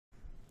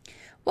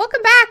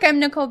Welcome back,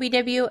 I'm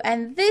Nicolbw,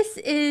 and this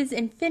is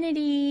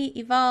Infinity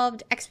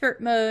Evolved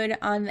Expert Mode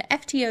on the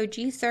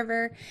FTOG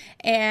server,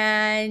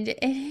 and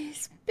it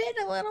has been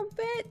a little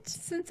bit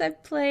since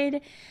I've played.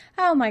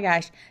 Oh my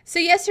gosh. So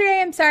yesterday,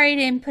 I'm sorry I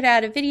didn't put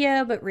out a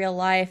video, but real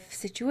life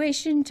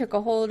situation took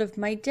a hold of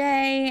my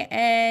day,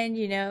 and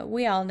you know,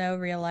 we all know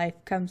real life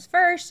comes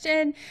first,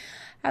 and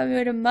I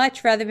would have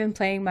much rather been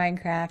playing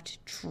Minecraft,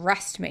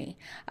 trust me.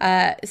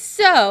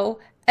 So,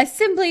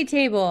 assembly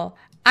table.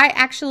 I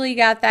actually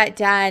got that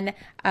done.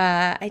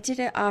 I did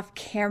it off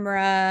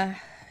camera.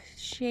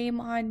 Shame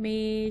on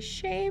me.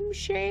 Shame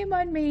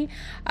on me.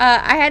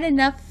 I had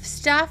enough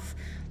stuff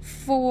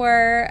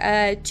for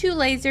 2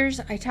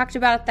 lasers. I talked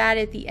about that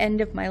at the end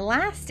of my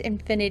last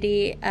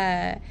Infinity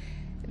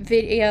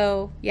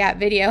video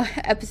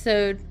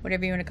episode,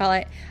 whatever you want to call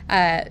it.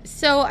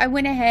 So I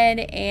went ahead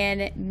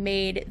and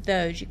made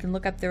those. You can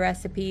look up the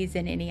recipes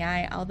in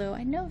NEI, although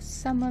I know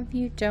some of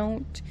you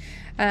don't.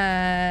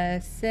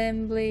 Assembly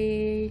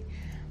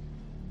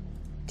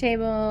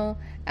table,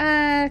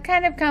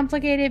 kind of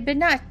complicated, but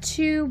not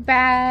too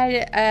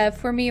bad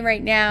for me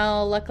right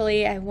now.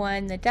 Luckily, I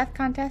won the death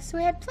contest, so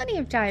we had plenty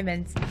of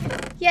diamonds.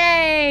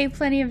 Yay,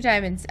 plenty of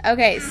diamonds.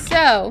 Okay,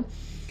 so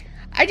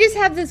I just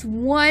have this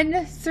one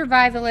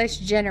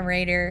survivalist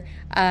generator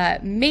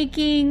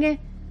making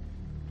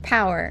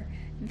power.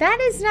 That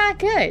is not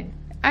good.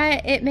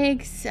 It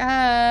makes,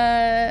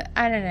 I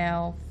don't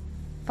know,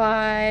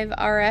 5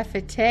 RF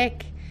a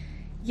tick.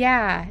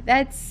 Yeah,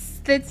 that's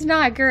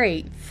not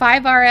great.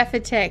 5 RF a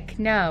tick,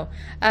 no.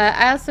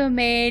 I also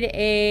made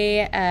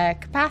a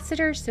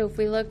capacitor, so if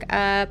we look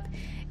up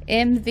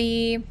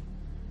MV,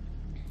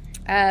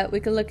 we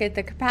can look at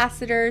the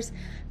capacitors.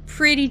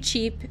 Pretty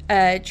cheap.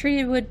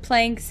 Treated wood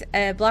planks,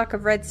 a block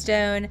of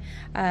redstone,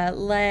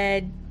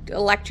 lead,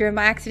 electrum.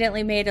 I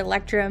accidentally made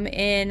electrum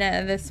in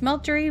the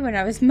smeltery when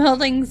I was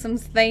melting some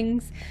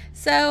things,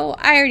 so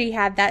I already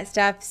had that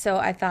stuff, so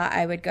I thought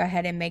I would go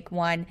ahead and make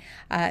one,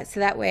 so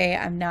that way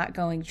I'm not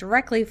going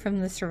directly from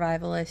the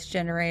survivalist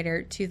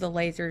generator to the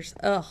lasers.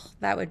 Ugh,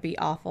 that would be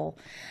awful.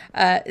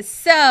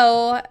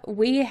 So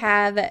we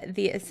have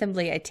the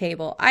assembly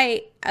table.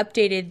 I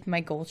updated my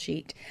goal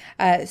sheet.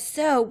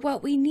 So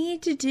what we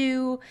need to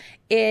do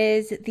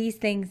is these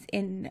things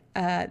in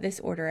this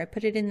order. I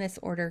put it in this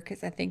order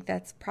because I think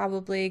that's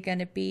probably going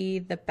to be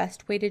the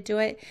best way to do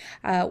it.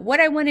 What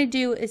I want to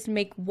do is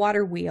make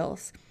water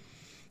wheels.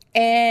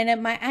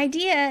 And my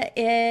idea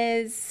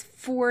is,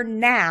 for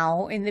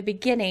now, in the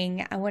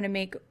beginning, I want to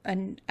make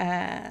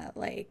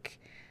like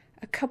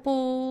a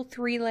couple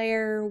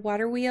 3-layer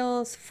water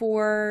wheels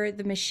for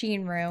the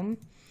machine room.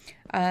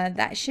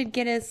 That should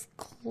get us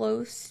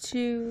close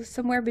to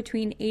somewhere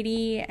between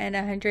 80 and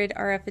 100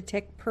 RF a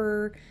tick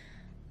per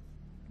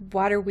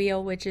water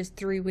wheel, which is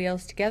 3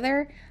 wheels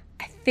together,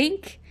 I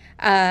think.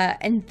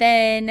 And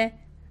then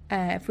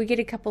if we get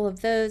a couple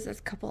of those, that's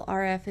a couple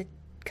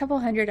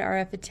hundred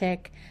RF a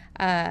tick.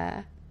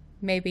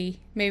 Maybe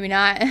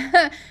not.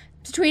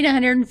 Between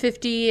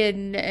 150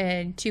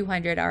 and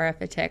 200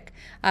 RF a tick,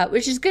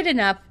 which is good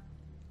enough.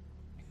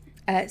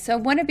 So I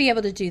want to be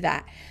able to do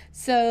that.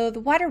 So the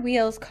water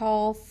wheels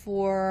call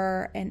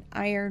for an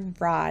iron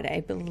rod,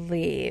 I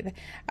believe.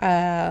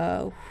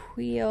 The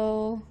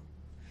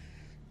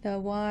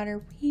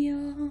water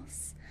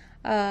wheels.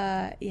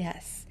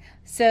 Yes.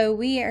 So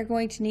we are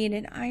going to need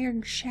an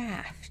iron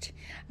shaft.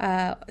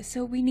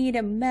 So we need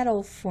a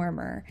metal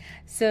former.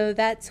 So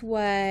that's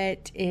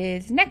what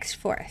is next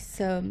for us.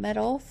 So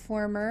metal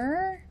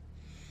former.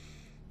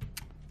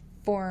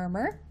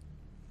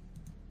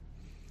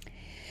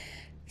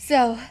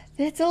 So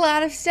that's a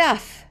lot of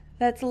stuff.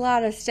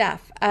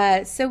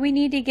 So we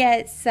need to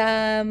get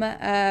some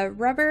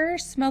rubber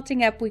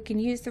smelting up. We can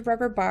use the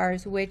rubber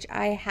bars, which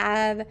I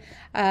have.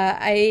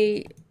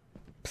 I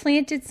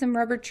planted some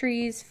rubber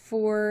trees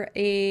for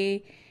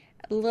a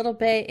little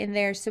bit in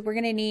there. So we're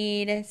going to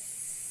need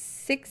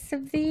 6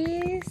 of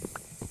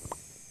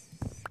these.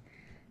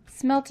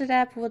 Smelted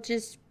up. We'll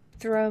just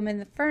throw them in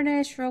the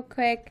furnace real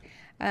quick.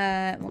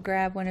 We'll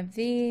grab one of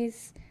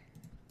these.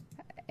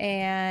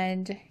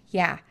 And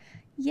yeah.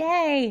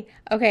 Yay!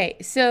 Okay,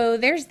 so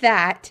there's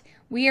that.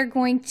 We are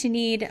going to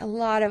need a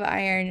lot of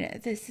iron.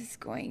 This is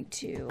going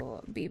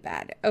to be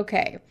bad.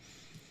 Okay.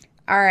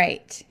 All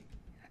right.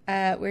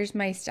 Where's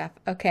my stuff?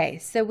 Okay,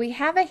 so we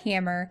have a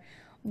hammer.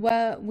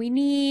 What we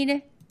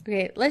need...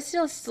 Okay, let's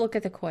just look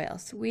at the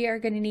coils. We are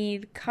going to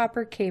need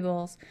copper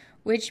cables,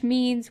 which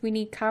means we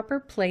need copper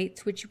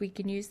plates, which we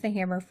can use the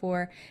hammer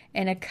for,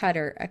 and a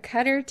cutter. A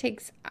cutter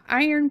takes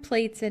iron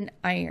plates and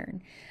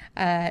iron.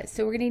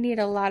 So we're going to need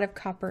a lot of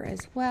copper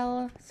as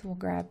well. So we'll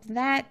grab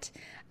that.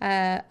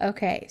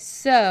 Okay,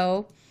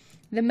 so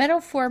the metal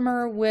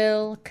former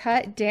will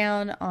cut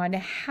down on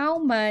how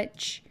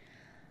much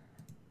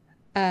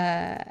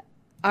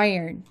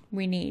iron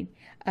we need.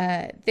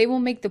 They will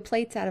make the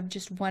plates out of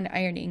just 1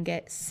 iron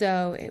ingot,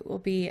 so it will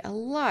be a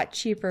lot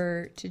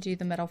cheaper to do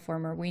the metal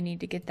former. We need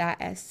to get that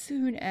as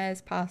soon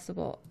as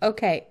possible.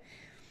 Okay.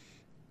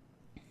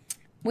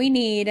 We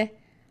need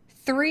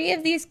 3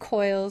 of these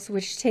coils,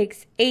 which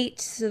takes 8,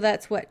 so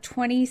that's what,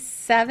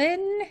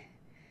 27?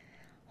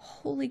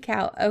 Holy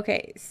cow.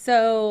 Okay,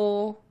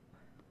 so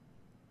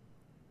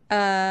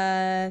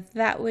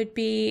that would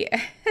be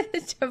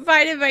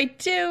divided by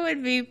 2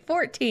 would be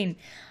 14.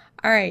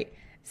 All right,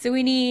 so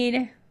we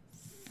need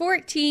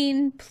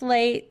 14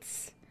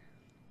 plates.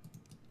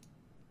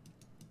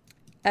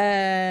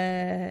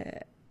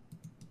 Okay.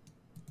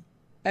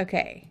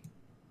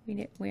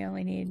 We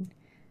only need,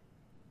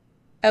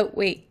 oh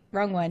wait,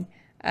 wrong one.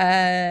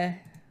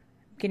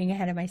 Getting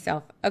ahead of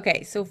myself.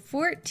 Okay, so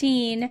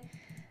 14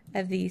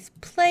 of these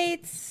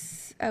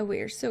plates. Oh,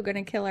 we're so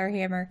gonna kill our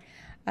hammer.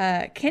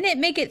 Can it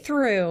make it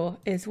through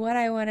is what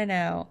I want to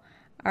know.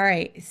 All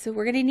right, so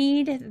we're gonna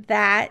need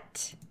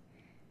that.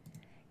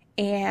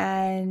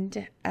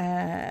 And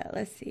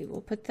let's see,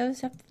 we'll put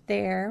those up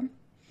there.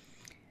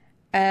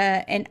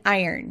 And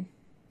iron.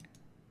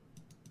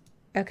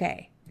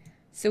 Okay.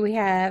 So we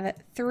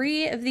have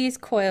 3 of these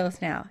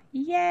coils now.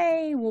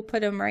 Yay! We'll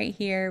put them right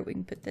here. We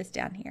can put this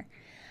down here.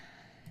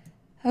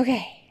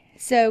 Okay,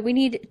 so we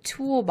need a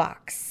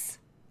toolbox.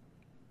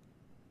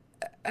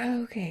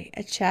 Okay,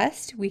 a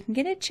chest. We can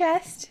get a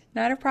chest,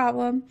 not a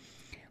problem.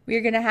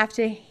 We're going to have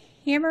to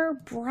hammer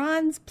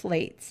bronze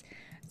plates.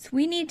 So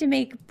we need to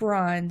make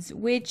bronze,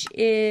 which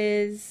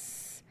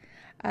is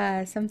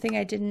something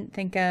I didn't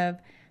think of.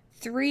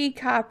 3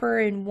 copper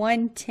and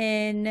 1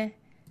 tin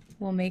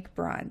will make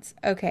bronze.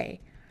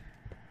 Okay.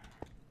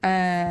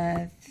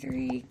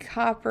 3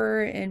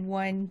 copper and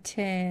 1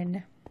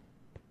 tin.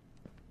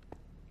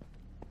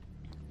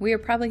 We are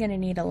probably going to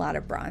need a lot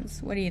of bronze.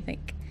 What do you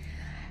think?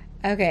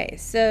 Okay,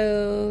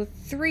 so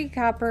 3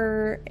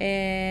 copper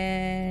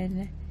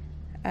and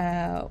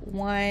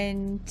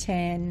 1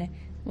 tin.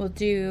 We'll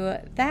do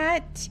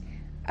that.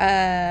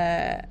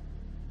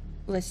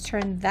 Let's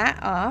turn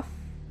that off.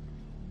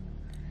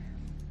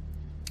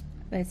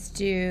 Let's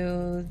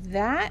do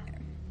that.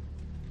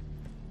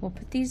 We'll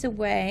put these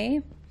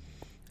away.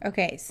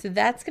 Okay, so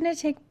that's going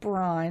to take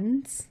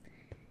bronze.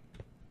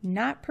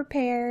 Not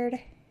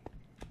prepared.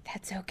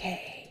 That's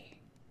okay.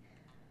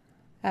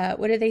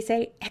 What do they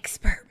say?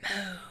 Expert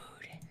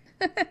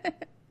mode.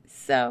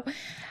 So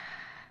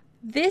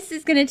this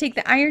is going to take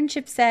the iron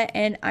chip set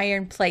and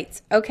iron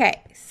plates.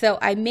 Okay, so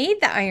I made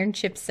the iron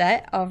chip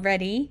set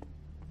already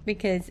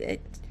because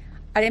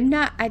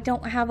I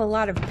don't have a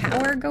lot of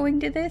power going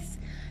to this.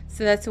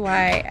 So that's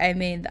why I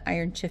made the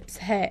iron chip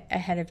set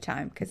ahead of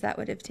time, because that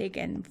would have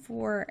taken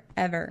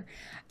forever.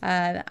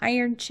 The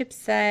iron chip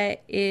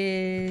set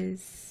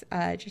is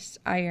just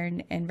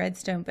iron and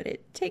redstone, but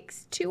it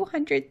takes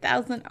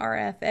 200,000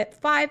 RF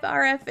at 5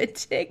 RF a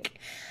tick.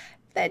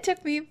 That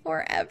took me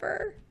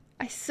forever.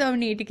 I so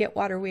need to get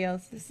water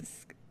wheels. This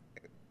is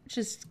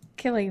just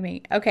killing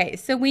me. Okay,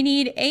 so we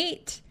need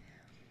 8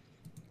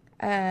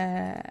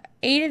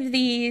 of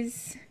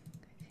these.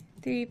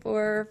 3,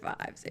 4,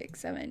 5, 6,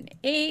 7,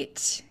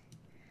 8.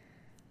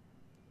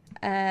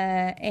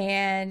 And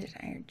an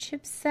iron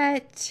chip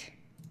set.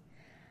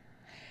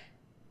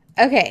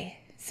 Okay,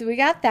 so we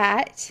got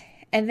that.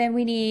 And then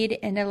we need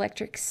an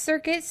electric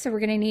circuit. So we're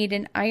going to need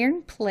an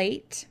iron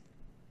plate.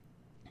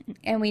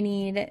 And we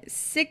need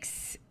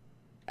 6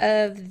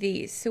 of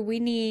these. So we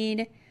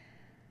need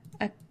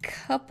a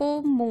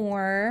couple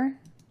more.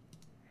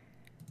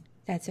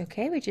 That's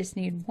okay. We just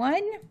need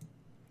 1.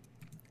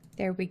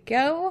 There we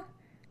go.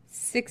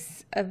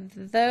 6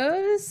 of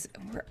those.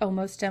 We're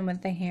almost done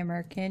with the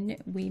hammer. Can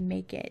we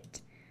make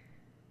it?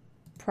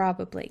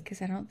 Probably,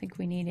 because I don't think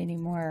we need any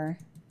more.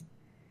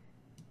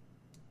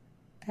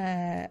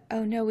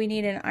 Oh no, we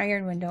need an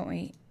iron one, don't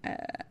we?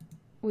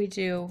 We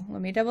do.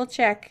 Let me double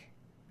check.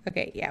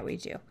 Okay, yeah, we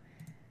do.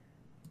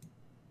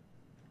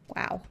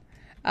 Wow.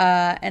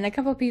 And a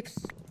couple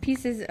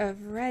pieces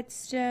of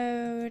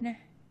redstone.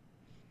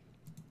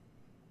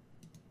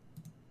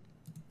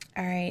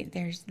 All right,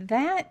 there's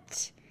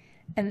that.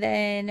 And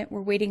then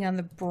we're waiting on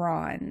the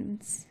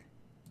bronze.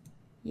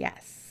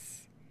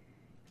 Yes.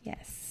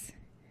 Yes.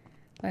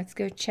 Let's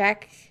go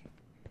check.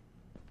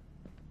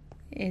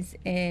 Is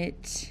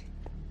it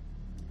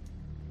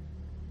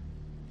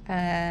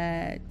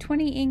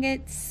 20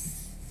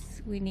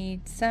 ingots? We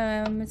need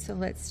some, so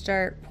let's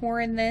start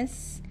pouring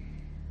this.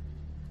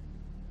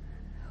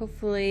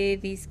 Hopefully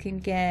these can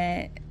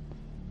get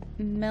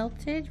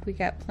melted. We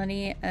got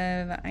plenty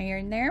of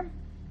iron there.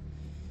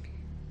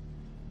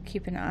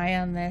 Keep an eye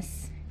on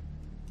this.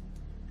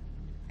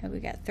 Oh, we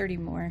got 30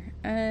 more.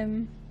 How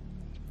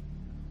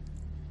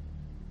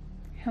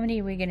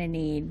many are we gonna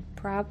need?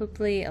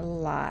 Probably a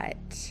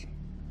lot.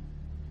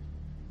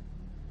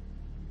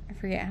 I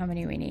forget how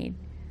many we need.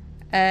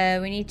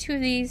 We need 2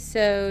 of these,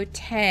 so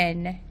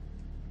 10.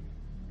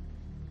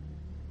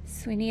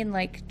 So we need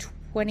like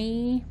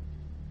 20.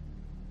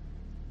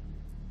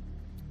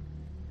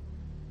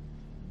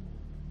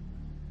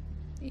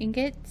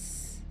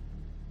 Ingots.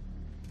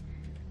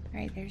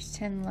 Alright, there's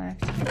 10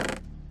 left.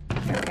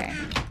 Okay.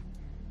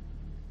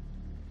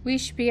 We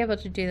should be able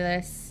to do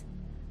this.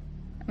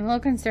 I'm a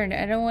little concerned.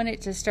 I don't want it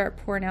to start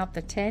pouring out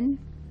the tin.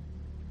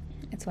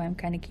 That's why I'm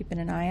kind of keeping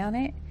an eye on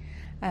it.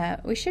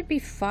 We should be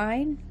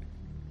fine.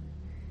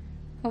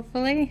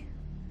 Hopefully.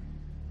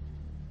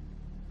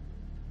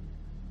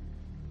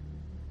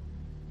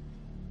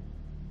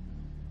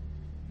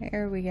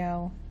 There we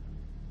go.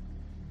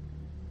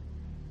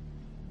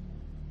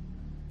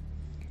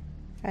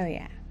 Oh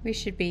yeah, we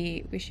should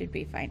be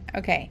fine.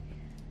 Okay.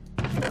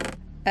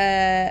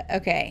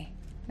 Okay.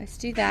 Let's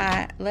do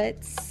that.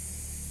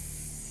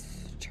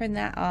 Let's turn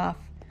that off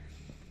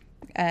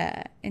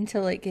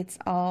until it gets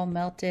all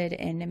melted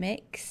and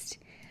mixed.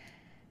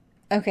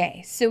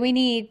 Okay, so we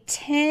need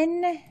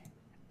 10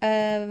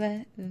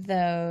 of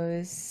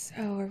those.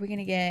 Oh, are we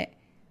gonna get...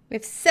 We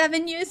have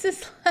 7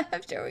 uses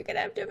left. Are we gonna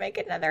have to make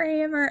another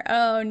hammer?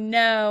 Oh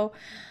no.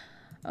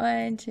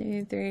 1,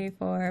 2, 3,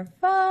 4,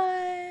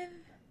 5,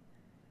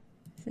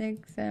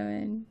 6,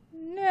 7.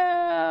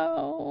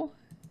 No.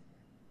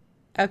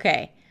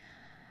 Okay.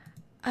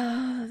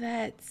 Oh,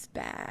 that's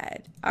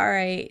bad. All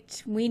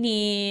right. We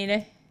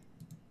need...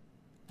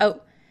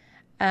 Oh.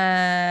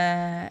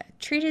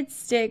 Treated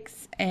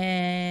sticks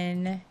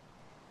and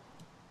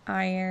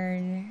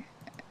iron.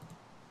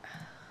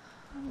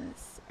 Oh,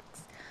 this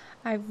sucks.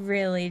 I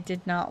really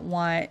did not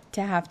want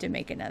to have to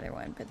make another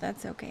one, but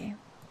that's okay.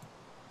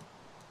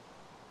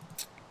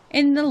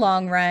 In the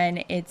long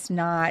run, it's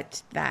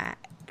not that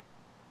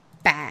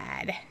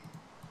bad,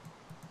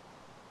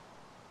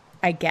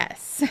 I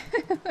guess.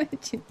 1,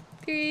 2,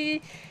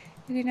 3,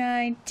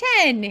 9,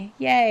 10.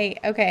 Yay.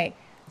 Okay.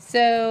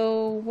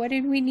 So what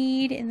did we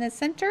need in the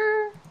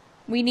center?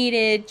 We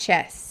needed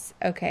chests.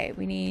 Okay.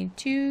 We need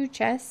 2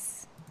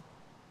 chests.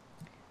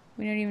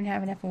 We don't even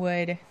have enough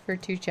wood for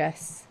 2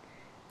 chests.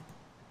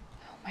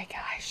 Oh my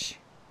gosh.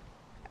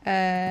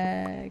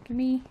 Give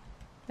me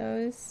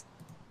those.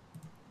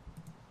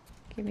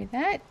 Give me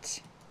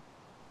that.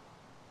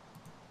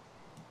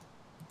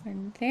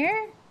 One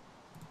there.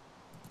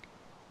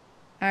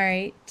 All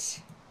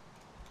right.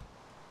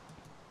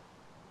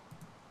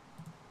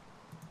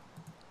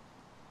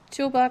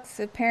 Toolbox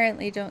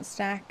apparently don't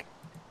stack.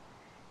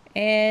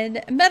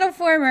 And metal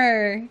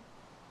former.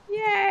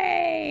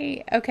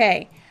 Yay!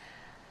 Okay.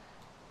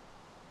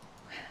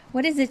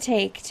 What does it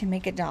take to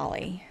make a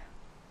dolly?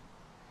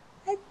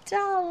 A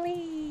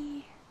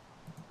dolly.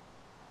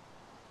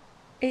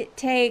 It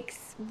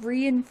takes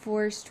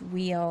reinforced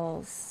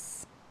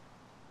wheels.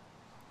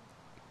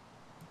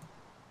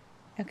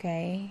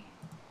 Okay.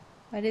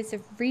 What is a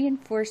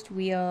reinforced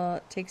wheel?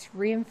 It takes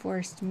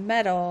reinforced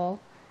metal.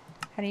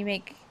 How do you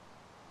make...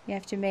 You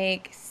have to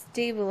make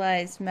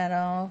stabilized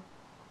metal.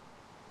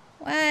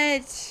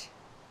 What?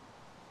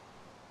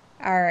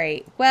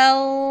 Alright,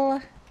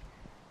 well,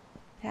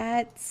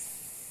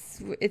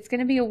 it's going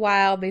to be a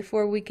while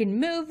before we can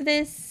move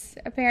this,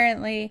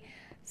 apparently.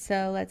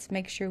 So let's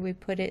make sure we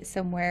put it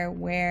somewhere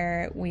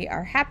where we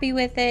are happy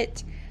with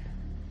it.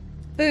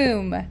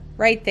 Boom,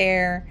 right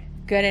there.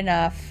 Good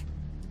enough.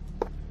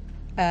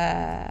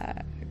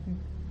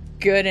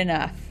 Good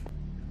enough.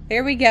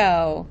 There we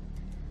go.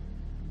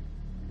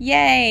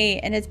 Yay,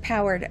 and it's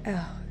powered.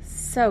 Oh,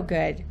 so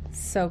good.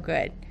 So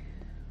good.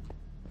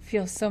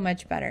 Feels so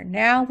much better.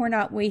 Now we're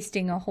not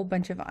wasting a whole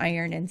bunch of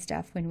iron and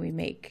stuff when we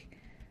make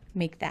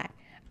that.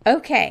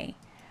 Okay.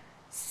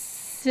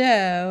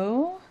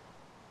 So,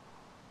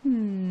 we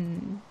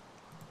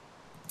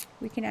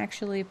can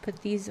actually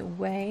put these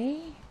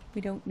away. We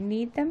don't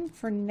need them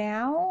for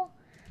now.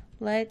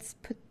 Let's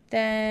put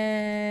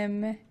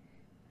them...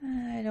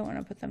 I don't want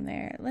to put them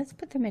there. Let's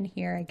put them in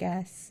here, I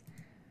guess.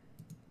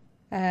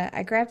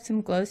 I grabbed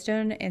some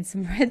glowstone and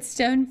some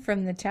redstone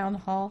from the town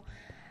hall.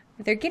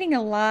 They're getting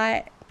a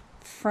lot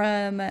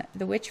from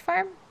the witch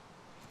farm.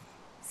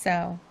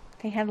 So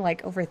they had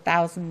like over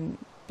 1,000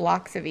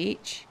 blocks of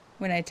each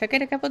when I took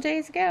it a couple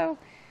days ago.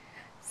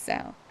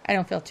 So I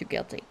don't feel too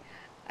guilty.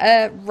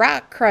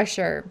 Rock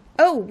crusher.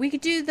 Oh, we could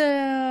do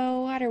the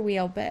water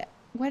wheel, but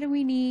what do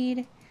we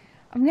need?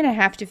 I'm going to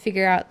have to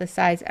figure out the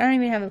size. I don't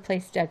even have a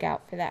place dug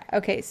out for that.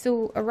 Okay,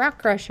 so a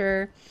rock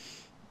crusher.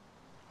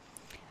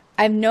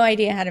 I have no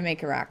idea how to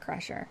make a rock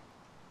crusher.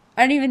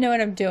 I don't even know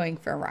what I'm doing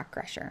for a rock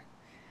crusher.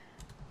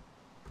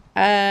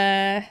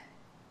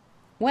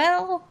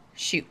 Well,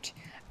 shoot.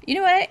 You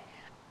know what?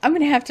 I'm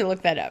going to have to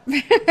look that up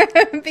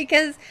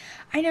because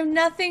I know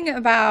nothing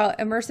about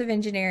immersive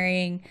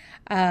engineering.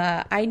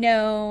 I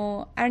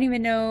don't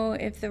even know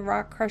if the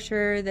rock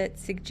crusher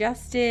that's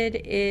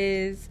suggested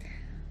is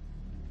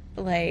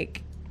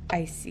like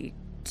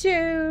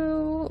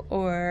IC2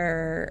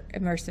 or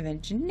immersive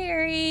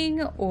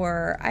engineering,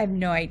 or I have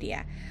no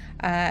idea.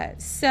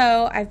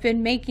 So I've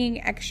been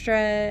making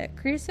extra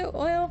creosote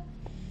oil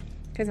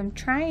because I'm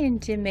trying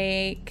to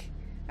make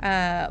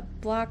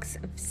blocks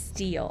of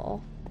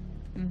steel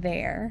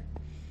there.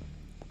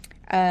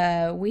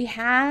 We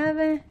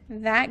have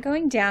that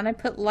going down. I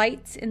put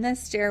lights in the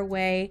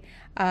stairway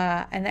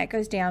and that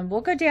goes down.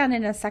 We'll go down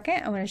in a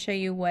second. I want to show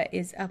you what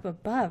is up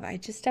above. I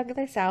just dug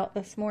this out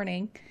this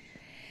morning.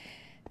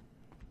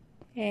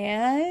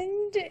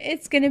 And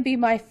it's going to be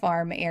my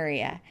farm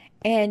area.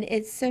 And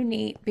it's so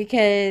neat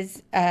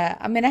because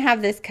I'm going to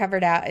have this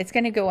covered out. It's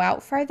going to go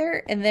out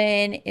farther and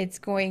then it's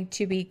going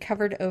to be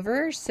covered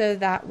over so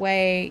that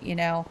way, you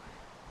know,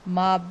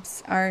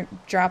 mobs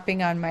aren't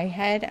dropping on my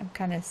head. I'm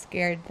kind of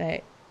scared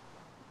that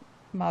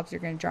mobs are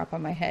going to drop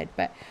on my head,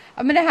 but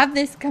I'm going to have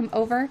this come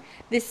over.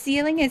 The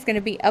ceiling is going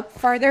to be up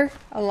farther,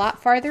 a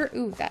lot farther.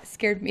 Ooh, that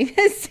scared me.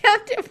 The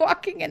sound of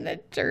walking in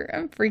the dirt.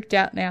 I'm freaked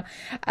out now.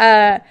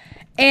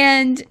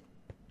 And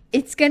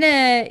it's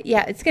gonna,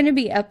 yeah, it's gonna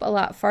be up a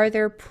lot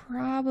farther,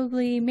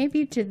 probably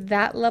maybe to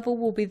that level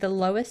will be the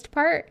lowest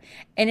part,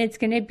 and it's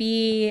gonna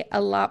be a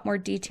lot more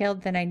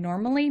detailed than I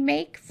normally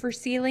make for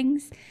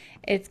ceilings.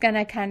 It's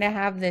gonna kind of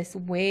have this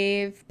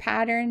wave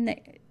pattern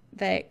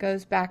that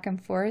goes back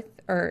and forth,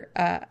 or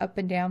up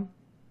and down,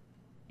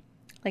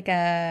 like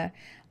a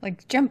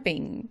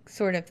jumping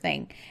sort of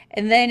thing,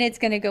 and then it's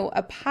gonna go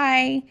up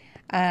high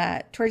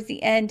towards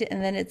the end,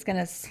 and then it's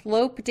gonna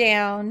slope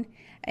down.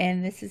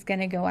 And this is going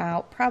to go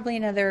out probably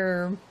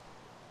another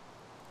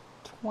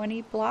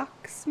 20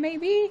 blocks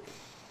maybe.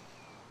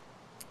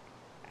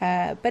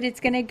 But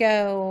it's going to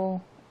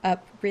go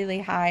up really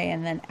high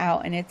and then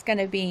out. And it's going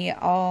to be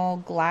all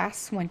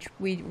glass once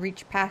we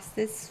reach past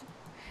this.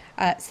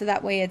 So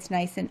that way it's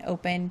nice and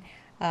open.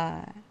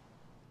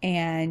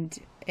 And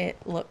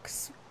it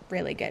looks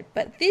really good.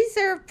 But these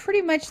are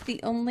pretty much the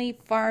only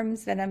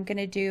farms that I'm going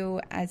to do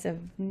as of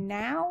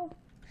now.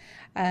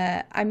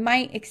 I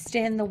might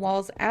extend the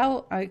walls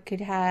out. I could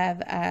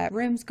have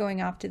rooms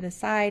going off to the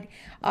side.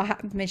 I'll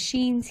have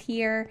machines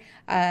here,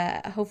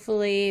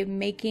 hopefully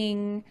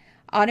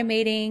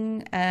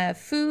automating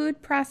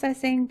food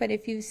processing. But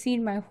if you've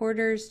seen my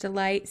Hoarder's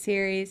Delight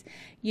series,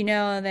 you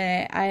know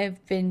that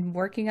I've been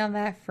working on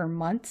that for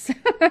months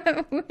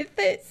with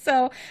it.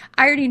 So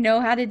I already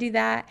know how to do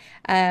that.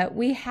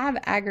 We have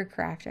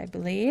AgriCraft, I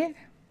believe.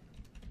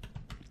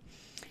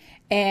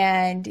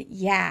 And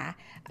yeah.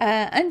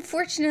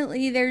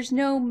 Unfortunately, there's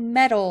no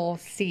metal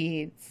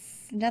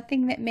seeds.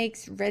 Nothing that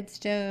makes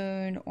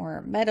redstone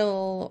or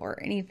metal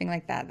or anything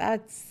like that.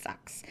 That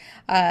sucks.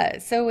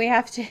 So we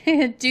have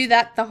to do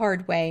that the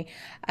hard way.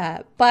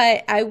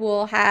 But I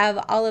will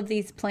have all of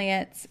these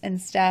plants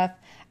and stuff.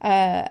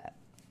 And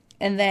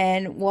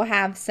then we'll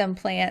have some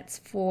plants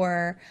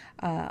for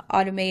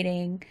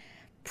automating.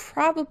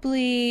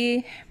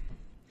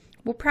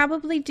 We'll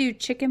probably do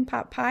chicken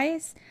pot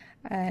pies.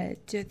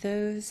 Do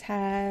those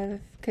have,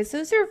 because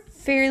those are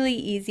fairly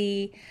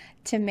easy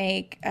to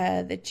make,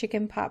 the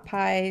chicken pot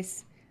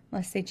pies,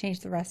 unless they change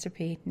the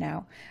recipe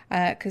now,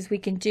 because we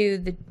can do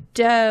the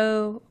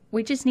dough.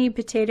 We just need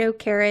potato,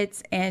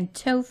 carrots, and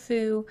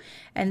tofu,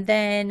 and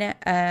then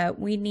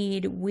we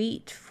need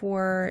wheat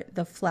for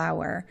the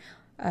flour.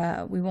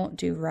 We won't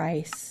do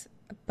rice,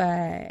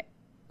 but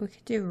we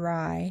could do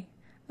rye.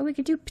 Oh, we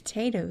could do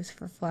potatoes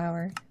for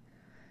flour.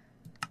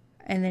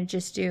 And then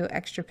just do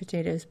extra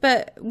potatoes.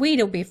 But wheat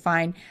will be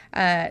fine.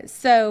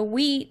 So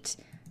wheat,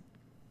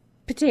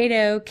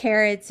 potato,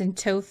 carrots, and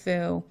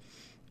tofu.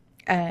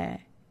 And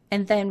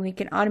then we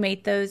can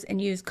automate those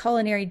and use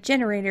culinary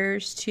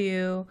generators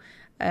to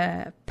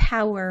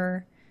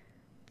power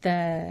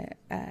the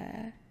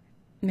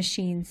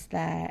machines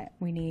that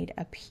we need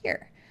up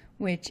here,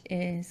 which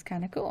is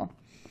kind of cool.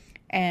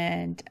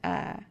 And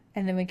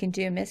then we can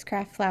do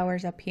Mistcraft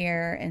flowers up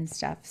here and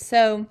stuff.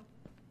 So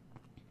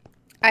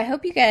I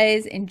hope you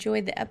guys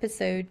enjoyed the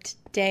episode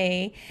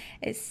today.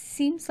 It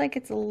seems like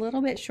it's a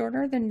little bit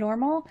shorter than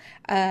normal.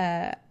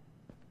 Oh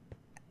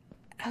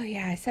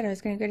yeah, I said I was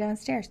going to go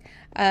downstairs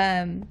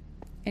and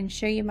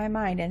show you my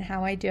mine and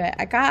how I do it.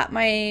 I got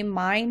my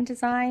mine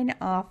design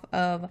off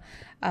of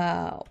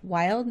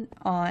Wild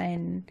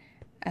on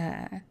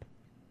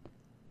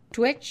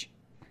Twitch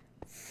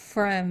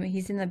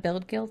he's in the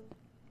Build Guild.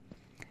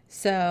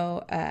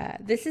 So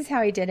this is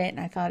how he did it, and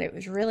I thought it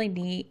was really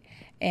neat.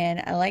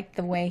 And I like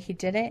the way he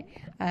did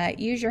it.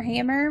 Use your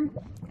hammer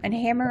and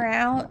hammer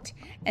out.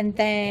 And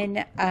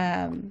then,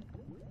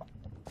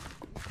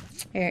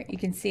 here, you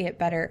can see it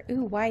better.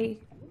 Ooh, why?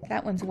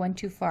 That one's one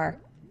too far.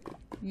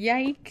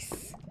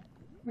 Yikes.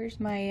 Where's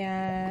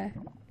my,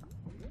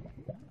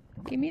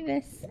 give me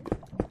this.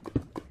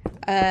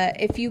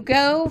 If you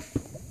go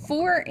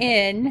 4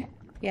 in,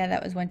 yeah,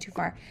 that was one too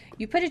far.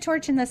 You put a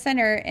torch in the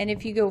center, and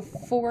if you go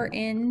 4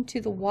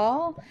 into the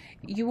wall,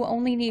 you will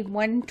only need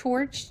 1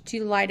 torch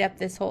to light up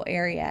this whole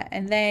area.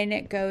 And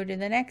then go to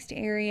the next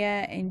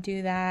area and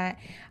do that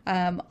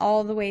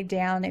all the way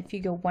down. If you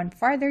go 1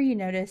 farther, you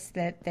notice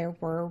that there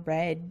were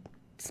red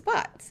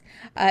spots.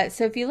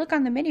 So if you look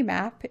on the mini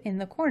map in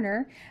the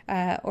corner,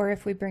 or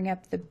if we bring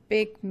up the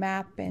big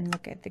map and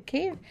look at the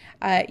cave,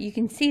 you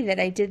can see that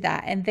I did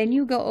that. And then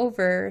you go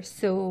over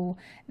so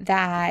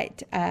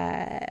that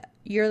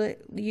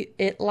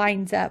it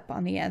lines up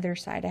on the other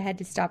side. I had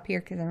to stop here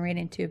because I ran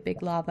into a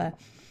big lava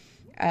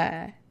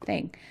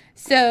thing.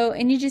 So,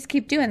 and you just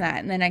keep doing that,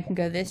 and then I can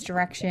go this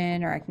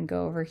direction, or I can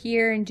go over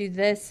here and do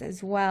this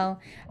as well.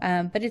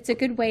 But it's a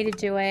good way to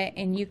do it,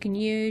 and you can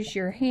use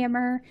your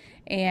hammer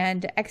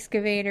and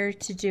excavator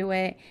to do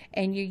it,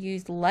 and you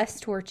use less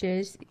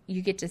torches,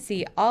 you get to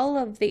see all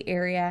of the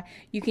area.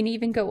 You can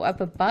even go up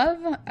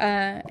above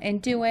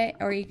and do it,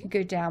 or you can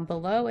go down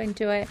below and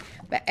do it,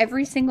 but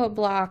every single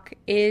block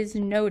is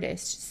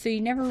noticed, so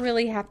you never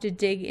really have to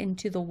dig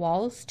into the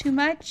walls too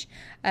much.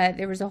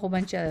 There was a whole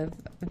bunch of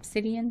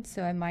obsidian,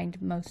 so I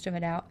mined most of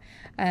it out.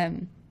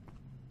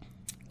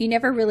 You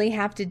never really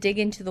have to dig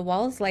into the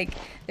walls. Like,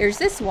 there's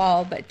this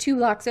wall, but 2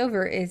 blocks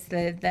over is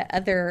the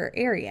other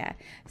area.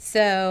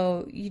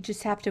 So you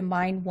just have to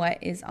mine what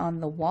is on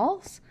the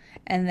walls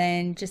and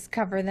then just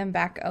cover them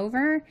back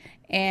over,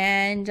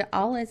 and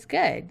all is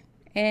good.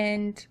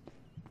 And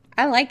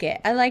I like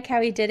it. I like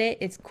how he did it.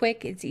 It's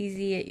quick, it's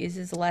easy, it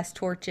uses less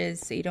torches,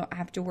 so you don't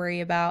have to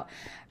worry about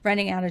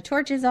running out of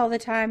torches all the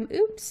time.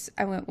 Oops,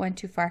 I went one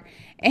too far.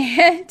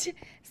 And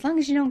as long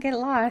as you don't get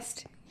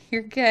lost,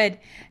 you're good.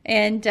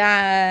 And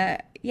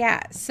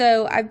yeah,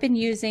 so I've been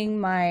using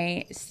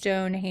my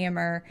stone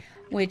hammer,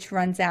 which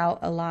runs out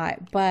a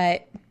lot,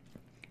 but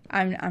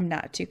I'm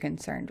not too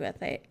concerned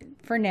with it.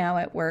 For now,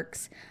 it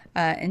works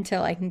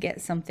until I can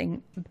get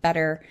something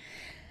better.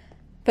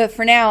 But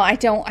for now, I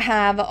don't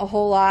have a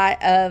whole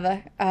lot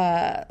of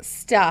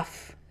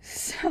stuff.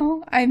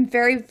 So I'm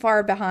very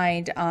far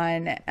behind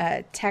on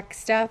tech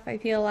stuff, I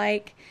feel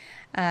like.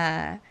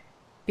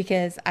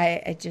 Because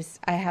I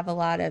have a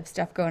lot of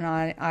stuff going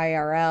on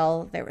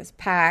IRL. There was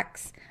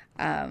packs.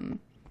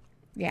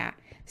 Yeah.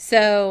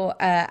 So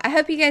I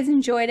hope you guys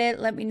enjoyed it.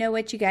 Let me know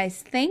what you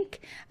guys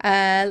think.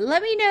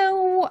 Let me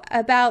know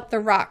about the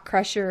rock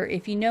crusher,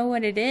 if you know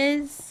what it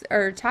is,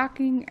 or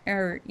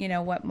you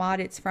know what mod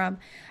it's from.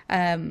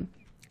 I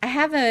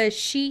have a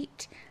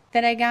sheet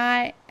that I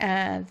got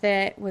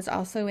that was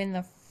also in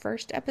the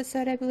first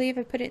episode, I believe.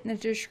 I put it in the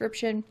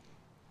description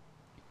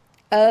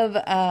of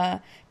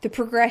the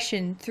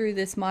progression through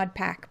this mod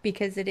pack,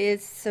 because it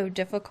is so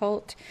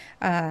difficult.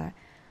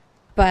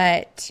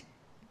 But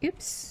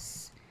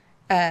oops,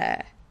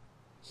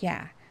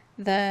 yeah,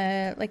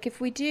 like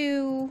if we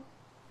do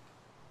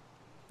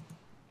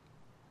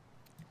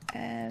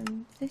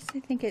this, I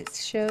think it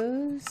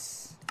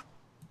shows,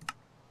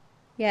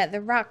 yeah,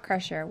 the rock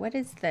crusher. What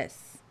is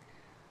this?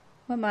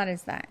 What mod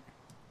is that?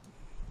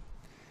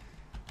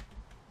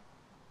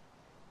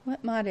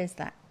 What mod is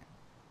that?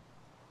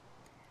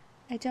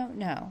 I don't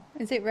know.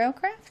 Is it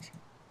Railcraft?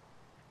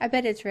 I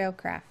bet it's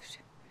Railcraft.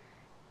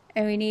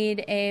 And we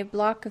need a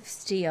block of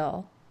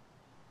steel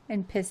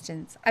and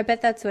pistons. I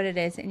bet that's what it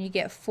is. And you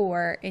get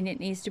 4, and it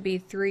needs to be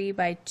 3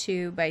 by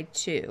 2 by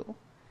 2.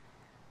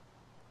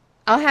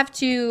 I'll have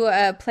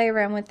to play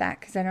around with that,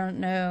 because I don't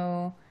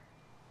know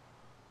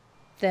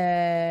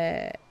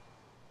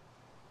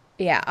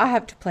yeah, I'll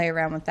have to play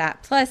around with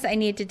that. Plus, I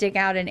need to dig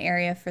out an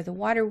area for the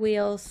water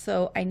wheels,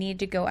 so I need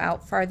to go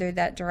out farther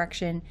that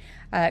direction,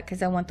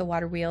 because I want the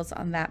water wheels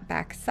on that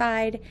back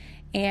side.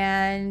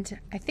 And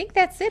I think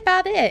that's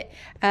about it.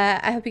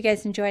 I hope you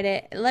guys enjoyed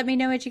it. Let me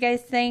know what you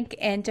guys think,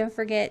 and don't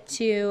forget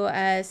to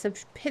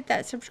hit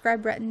that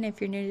subscribe button if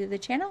you're new to the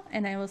channel,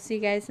 and I will see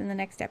you guys in the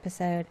next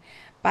episode.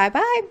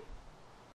 Bye-bye.